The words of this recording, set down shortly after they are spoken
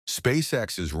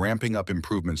SpaceX is ramping up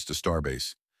improvements to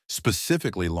Starbase,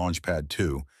 specifically Launch Pad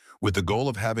 2, with the goal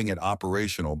of having it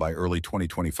operational by early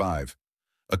 2025,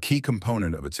 a key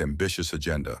component of its ambitious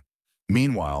agenda.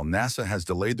 Meanwhile, NASA has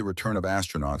delayed the return of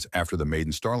astronauts after the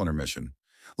maiden Starliner mission.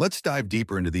 Let's dive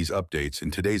deeper into these updates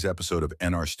in today's episode of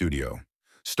NR Studio.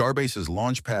 Starbase's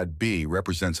Launch Pad B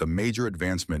represents a major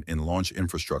advancement in launch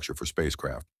infrastructure for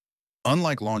spacecraft.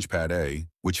 Unlike Launch Pad A,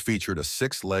 which featured a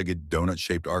six-legged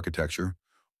donut-shaped architecture,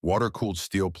 water-cooled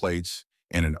steel plates,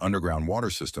 and an underground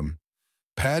water system,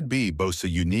 Pad B boasts a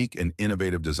unique and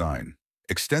innovative design.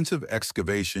 Extensive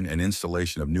excavation and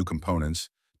installation of new components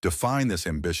define this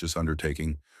ambitious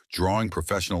undertaking, drawing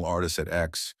professional artists at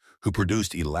X who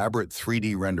produced elaborate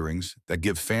 3D renderings that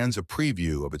give fans a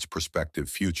preview of its prospective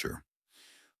future.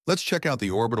 Let's check out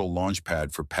the orbital launch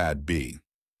pad for Pad B.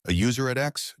 A user at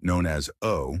X, known as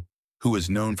O, who is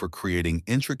known for creating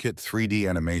intricate 3D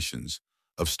animations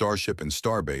of Starship and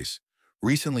Starbase,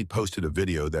 recently posted a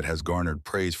video that has garnered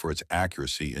praise for its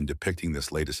accuracy in depicting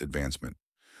this latest advancement.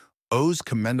 O's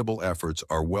commendable efforts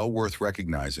are well worth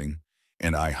recognizing,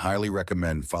 and I highly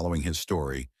recommend following his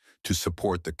story to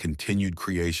support the continued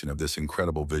creation of this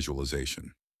incredible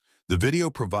visualization. The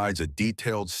video provides a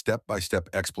detailed step-by-step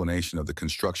explanation of the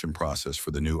construction process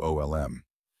for the new OLM.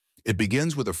 It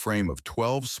begins with a frame of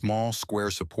 12 small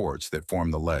square supports that form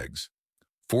the legs.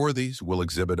 4 of these will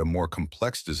exhibit a more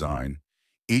complex design,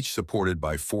 each supported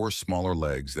by 4 smaller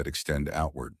legs that extend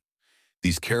outward.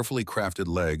 These carefully crafted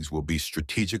legs will be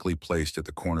strategically placed at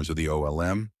the corners of the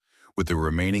OLM, with the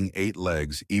remaining 8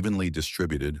 legs evenly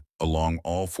distributed along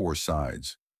all 4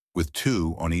 sides, with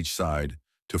 2 on each side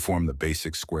to form the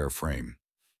basic square frame.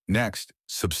 Next,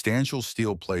 substantial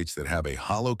steel plates that have a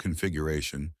hollow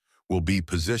configuration will be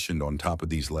positioned on top of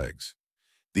these legs.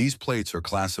 These plates are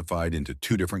classified into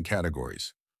 2 different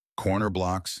categories: corner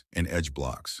blocks and edge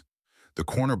blocks. The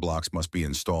corner blocks must be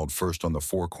installed first on the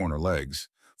 4 corner legs,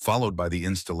 followed by the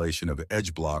installation of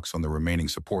edge blocks on the remaining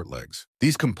support legs.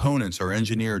 These components are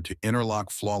engineered to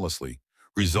interlock flawlessly,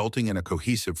 resulting in a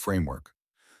cohesive framework.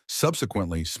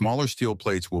 Subsequently, smaller steel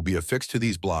plates will be affixed to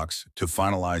these blocks to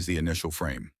finalize the initial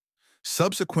frame.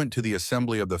 Subsequent to the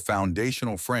assembly of the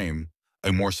foundational frame,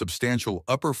 a more substantial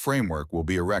upper framework will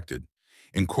be erected,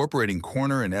 incorporating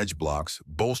corner and edge blocks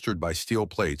bolstered by steel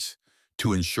plates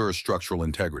to ensure structural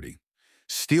integrity.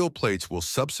 Steel plates will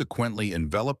subsequently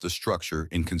envelop the structure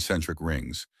in concentric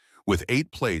rings, with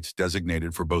 8 plates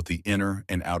designated for both the inner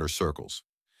and outer circles.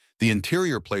 The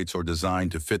interior plates are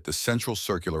designed to fit the central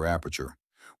circular aperture,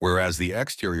 whereas the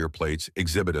exterior plates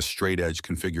exhibit a straight-edge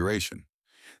configuration.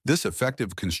 This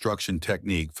effective construction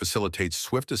technique facilitates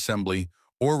swift assembly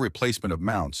or replacement of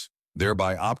mounts,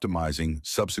 thereby optimizing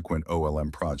subsequent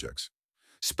OLM projects.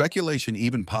 Speculation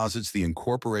even posits the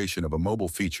incorporation of a mobile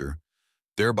feature,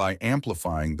 thereby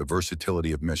amplifying the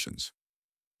versatility of missions.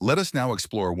 Let us now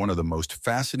explore one of the most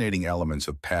fascinating elements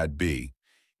of Pad B,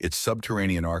 its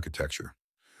subterranean architecture.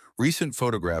 Recent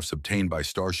photographs obtained by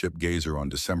Starship Gazer on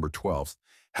December 12th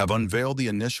have unveiled the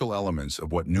initial elements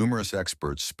of what numerous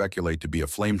experts speculate to be a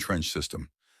flame trench system,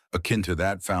 akin to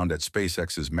that found at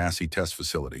SpaceX's Massey test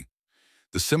facility.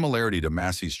 The similarity to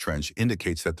Massey's trench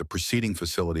indicates that the preceding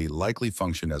facility likely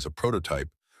functioned as a prototype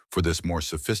for this more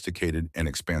sophisticated and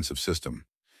expansive system.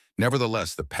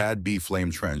 Nevertheless, the Pad B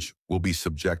flame trench will be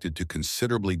subjected to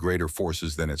considerably greater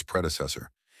forces than its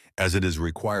predecessor, as it is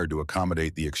required to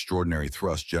accommodate the extraordinary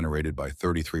thrust generated by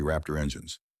 33 Raptor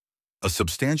engines. A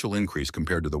substantial increase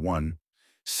compared to the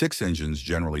 1.6 engines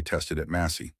generally tested at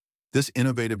Massey. This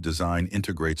innovative design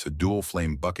integrates a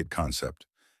dual-flame bucket concept,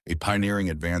 a pioneering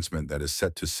advancement that is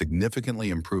set to significantly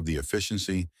improve the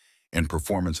efficiency and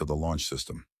performance of the launch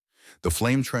system. The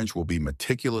flame trench will be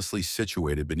meticulously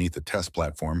situated beneath the test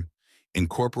platform,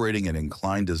 incorporating an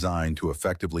inclined design to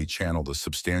effectively channel the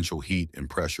substantial heat and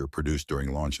pressure produced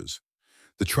during launches.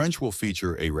 The trench will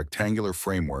feature a rectangular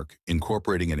framework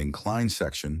incorporating an inclined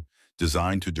section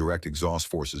designed to direct exhaust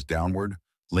forces downward,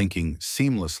 linking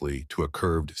seamlessly to a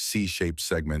curved C-shaped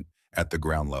segment at the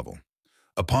ground level.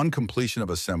 Upon completion of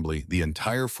assembly, the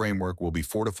entire framework will be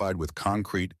fortified with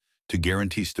concrete to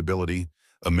guarantee stability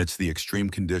amidst the extreme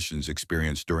conditions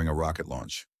experienced during a rocket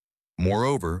launch.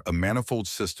 Moreover, a manifold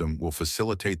system will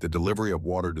facilitate the delivery of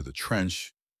water to the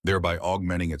trench, thereby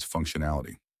augmenting its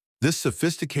functionality. This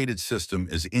sophisticated system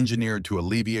is engineered to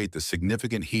alleviate the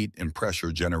significant heat and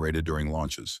pressure generated during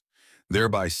launches,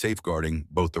 thereby safeguarding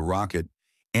both the rocket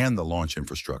and the launch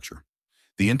infrastructure.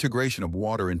 The integration of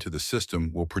water into the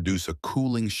system will produce a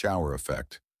cooling shower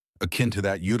effect, akin to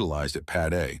that utilized at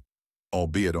Pad A,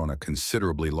 albeit on a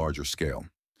considerably larger scale.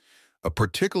 A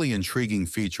particularly intriguing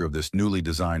feature of this newly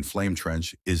designed flame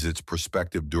trench is its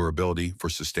prospective durability for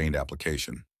sustained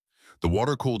application. The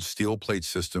water-cooled steel plate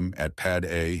system at Pad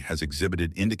A has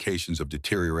exhibited indications of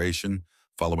deterioration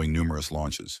following numerous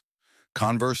launches.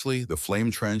 Conversely, the flame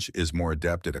trench is more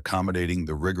adept at accommodating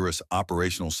the rigorous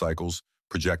operational cycles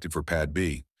projected for Pad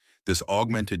B. This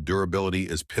augmented durability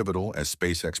is pivotal as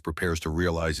SpaceX prepares to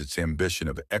realize its ambition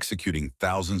of executing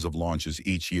thousands of launches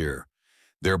each year,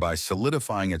 thereby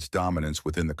solidifying its dominance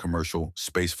within the commercial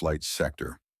spaceflight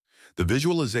sector. The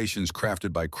visualizations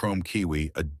crafted by Chrome Kiwi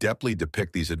adeptly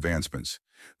depict these advancements,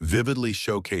 vividly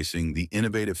showcasing the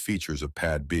innovative features of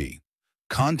Pad B.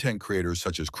 Content creators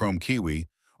such as Chrome Kiwi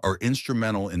are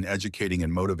instrumental in educating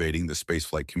and motivating the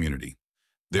spaceflight community.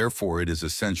 Therefore, it is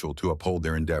essential to uphold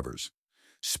their endeavors.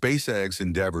 SpaceX's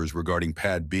endeavors regarding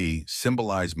Pad B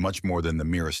symbolize much more than the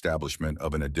mere establishment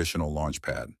of an additional launch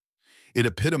pad. It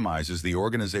epitomizes the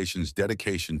organization's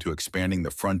dedication to expanding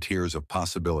the frontiers of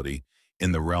possibility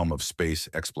in the realm of space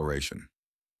exploration.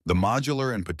 The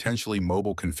modular and potentially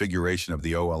mobile configuration of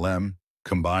the OLM,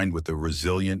 combined with the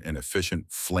resilient and efficient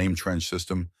flame trench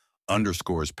system,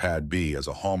 underscores Pad B as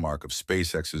a hallmark of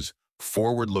SpaceX's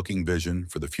forward-looking vision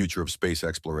for the future of space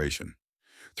exploration.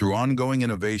 Through ongoing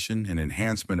innovation and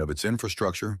enhancement of its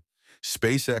infrastructure,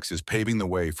 SpaceX is paving the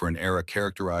way for an era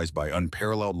characterized by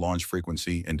unparalleled launch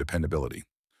frequency and dependability.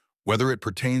 Whether it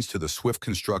pertains to the swift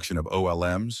construction of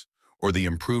OLMs or the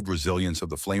improved resilience of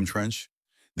the flame trench,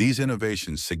 these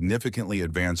innovations significantly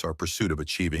advance our pursuit of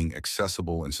achieving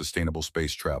accessible and sustainable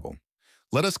space travel.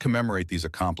 Let us commemorate these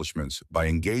accomplishments by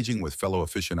engaging with fellow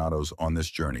aficionados on this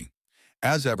journey.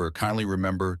 As ever, kindly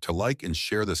remember to like and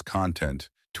share this content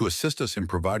to assist us in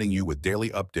providing you with daily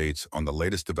updates on the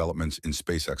latest developments in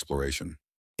space exploration.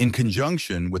 In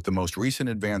conjunction with the most recent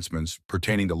advancements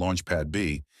pertaining to Launchpad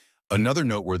B, another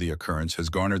noteworthy occurrence has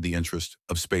garnered the interest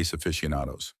of space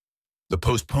aficionados. The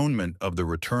postponement of the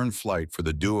return flight for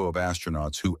the duo of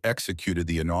astronauts who executed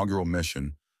the inaugural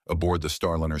mission aboard the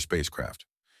Starliner spacecraft.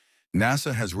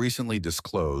 NASA has recently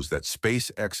disclosed that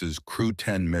SpaceX's Crew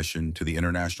 10 mission to the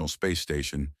International Space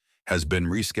Station has been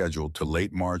rescheduled to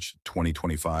late March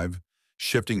 2025,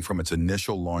 shifting from its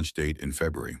initial launch date in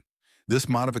February. This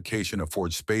modification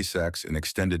affords SpaceX an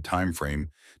extended time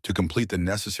frame to complete the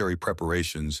necessary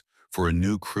preparations for a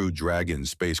new Crew Dragon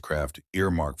spacecraft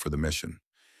earmarked for the mission.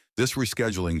 This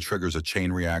rescheduling triggers a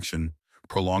chain reaction,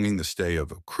 prolonging the stay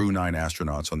of Crew 9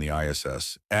 astronauts on the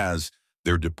ISS, as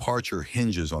their departure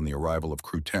hinges on the arrival of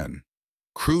Crew 10.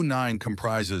 Crew 9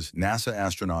 comprises NASA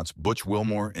astronauts Butch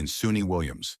Wilmore and Suni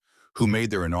Williams, who made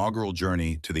their inaugural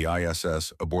journey to the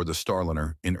ISS aboard the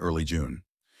Starliner in early June.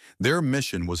 Their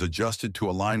mission was adjusted to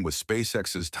align with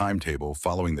SpaceX's timetable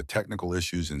following the technical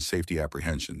issues and safety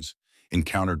apprehensions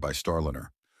encountered by Starliner,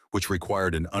 which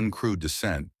required an uncrewed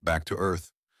descent back to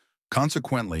Earth.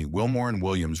 Consequently, Wilmore and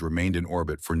Williams remained in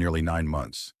orbit for nearly 9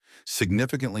 months,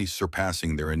 significantly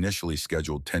surpassing their initially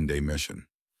scheduled 10-day mission.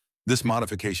 This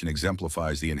modification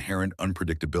exemplifies the inherent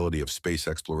unpredictability of space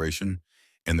exploration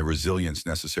and the resilience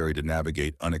necessary to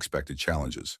navigate unexpected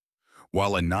challenges.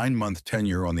 While a 9-month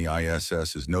tenure on the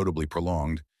ISS is notably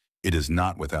prolonged, it is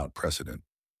not without precedent.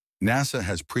 NASA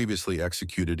has previously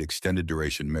executed extended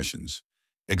duration missions,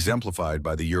 exemplified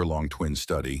by the year-long twin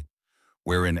study,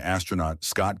 wherein astronaut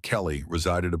Scott Kelly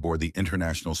resided aboard the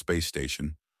International Space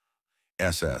Station,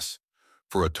 ISS,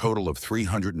 for a total of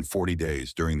 340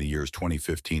 days during the years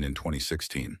 2015 and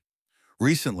 2016.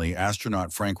 Recently,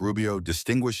 astronaut Frank Rubio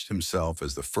distinguished himself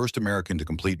as the first American to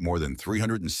complete more than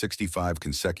 365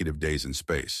 consecutive days in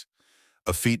space,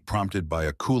 a feat prompted by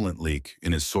a coolant leak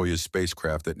in his Soyuz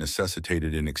spacecraft that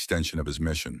necessitated an extension of his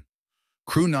mission.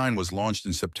 Crew 9 was launched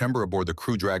in September aboard the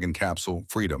Crew Dragon capsule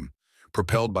Freedom,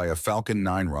 propelled by a Falcon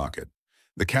 9 rocket.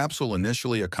 The capsule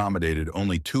initially accommodated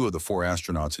only 2 of the 4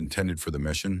 astronauts intended for the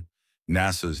mission,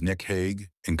 NASA's Nick Hague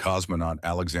and cosmonaut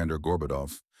Alexander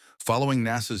Gorbatov, following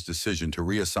NASA's decision to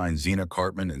reassign Zena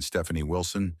Cartman and Stephanie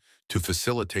Wilson to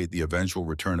facilitate the eventual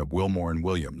return of Wilmore and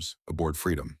Williams aboard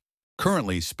Freedom.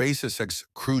 Currently, SpaceX's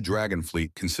Crew Dragon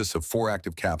fleet consists of 4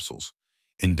 active capsules: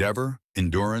 Endeavour,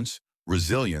 Endurance,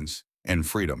 Resilience, and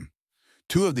Freedom.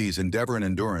 2 of these, Endeavour and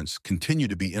Endurance, continue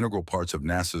to be integral parts of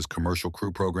NASA's Commercial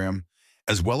Crew program,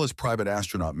 as well as private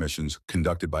astronaut missions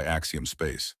conducted by Axiom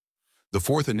Space. The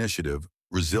 4th initiative,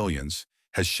 Resilience,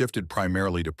 has shifted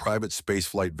primarily to private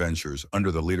spaceflight ventures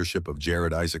under the leadership of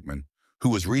Jared Isaacman, who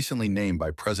was recently named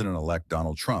by President-elect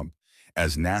Donald Trump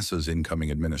as NASA's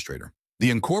incoming administrator. The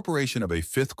incorporation of a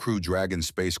 5th Crew Dragon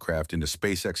spacecraft into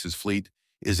SpaceX's fleet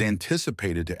is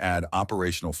anticipated to add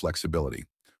operational flexibility.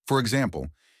 For example,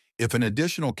 if an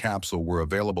additional capsule were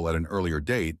available at an earlier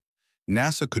date,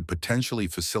 NASA could potentially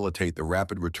facilitate the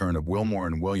rapid return of Wilmore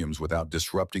and Williams without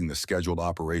disrupting the scheduled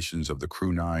operations of the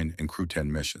Crew 9 and Crew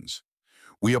 10 missions.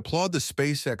 We applaud the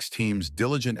SpaceX team's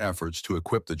diligent efforts to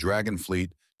equip the Dragon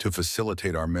fleet to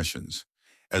facilitate our missions,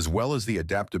 as well as the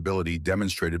adaptability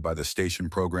demonstrated by the station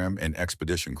program and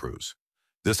expedition crews.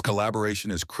 This collaboration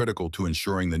is critical to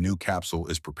ensuring the new capsule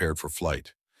is prepared for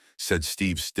flight, said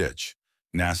Steve Stitch,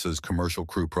 NASA's Commercial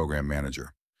Crew Program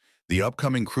Manager. The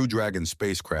upcoming Crew Dragon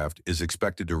spacecraft is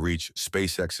expected to reach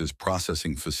SpaceX's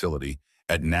processing facility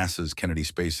at NASA's Kennedy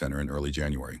Space Center in early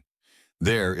January.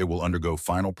 There, it will undergo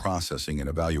final processing and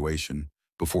evaluation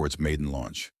before its maiden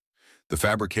launch. The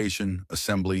fabrication,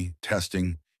 assembly,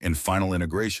 testing, and final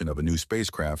integration of a new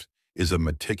spacecraft is a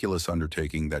meticulous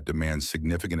undertaking that demands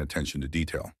significant attention to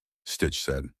detail, Stitch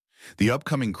said. The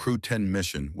upcoming Crew 10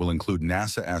 mission will include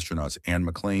NASA astronauts Anne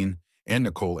McClain and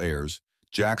Nicole Ayers,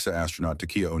 JAXA astronaut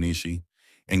Takia Onishi,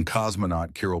 and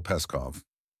cosmonaut Kirill Peskov.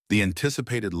 The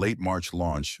anticipated late March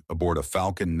launch aboard a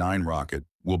Falcon 9 rocket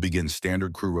will begin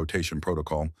standard crew rotation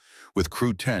protocol, with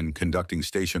Crew 10 conducting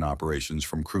station operations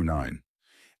from Crew 9.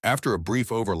 After a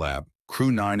brief overlap,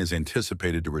 Crew 9 is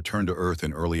anticipated to return to Earth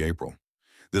in early April.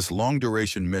 This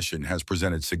long-duration mission has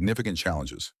presented significant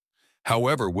challenges.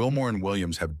 However, Wilmore and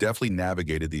Williams have deftly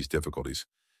navigated these difficulties,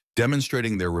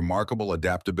 demonstrating their remarkable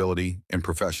adaptability and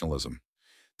professionalism.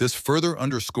 This further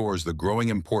underscores the growing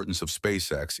importance of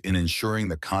SpaceX in ensuring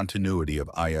the continuity of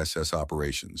ISS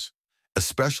operations,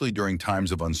 especially during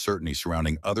times of uncertainty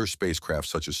surrounding other spacecraft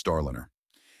such as Starliner.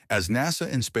 As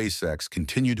NASA and SpaceX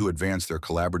continue to advance their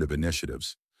collaborative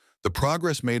initiatives, the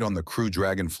progress made on the Crew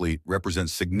Dragon fleet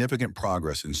represents significant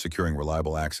progress in securing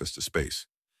reliable access to space.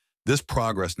 This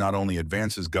progress not only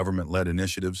advances government-led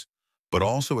initiatives, but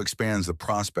also expands the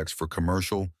prospects for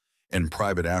commercial and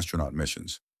private astronaut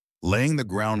missions, laying the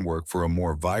groundwork for a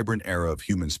more vibrant era of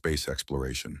human space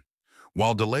exploration.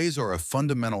 While delays are a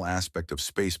fundamental aspect of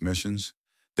space missions,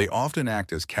 they often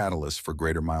act as catalysts for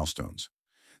greater milestones.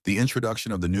 The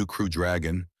introduction of the new Crew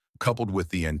Dragon, coupled with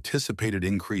the anticipated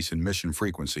increase in mission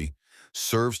frequency,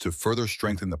 serves to further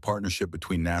strengthen the partnership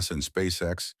between NASA and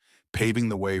SpaceX, paving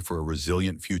the way for a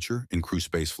resilient future in crew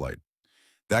spaceflight.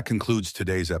 That concludes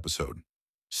today's episode.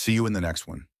 See you in the next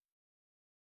one.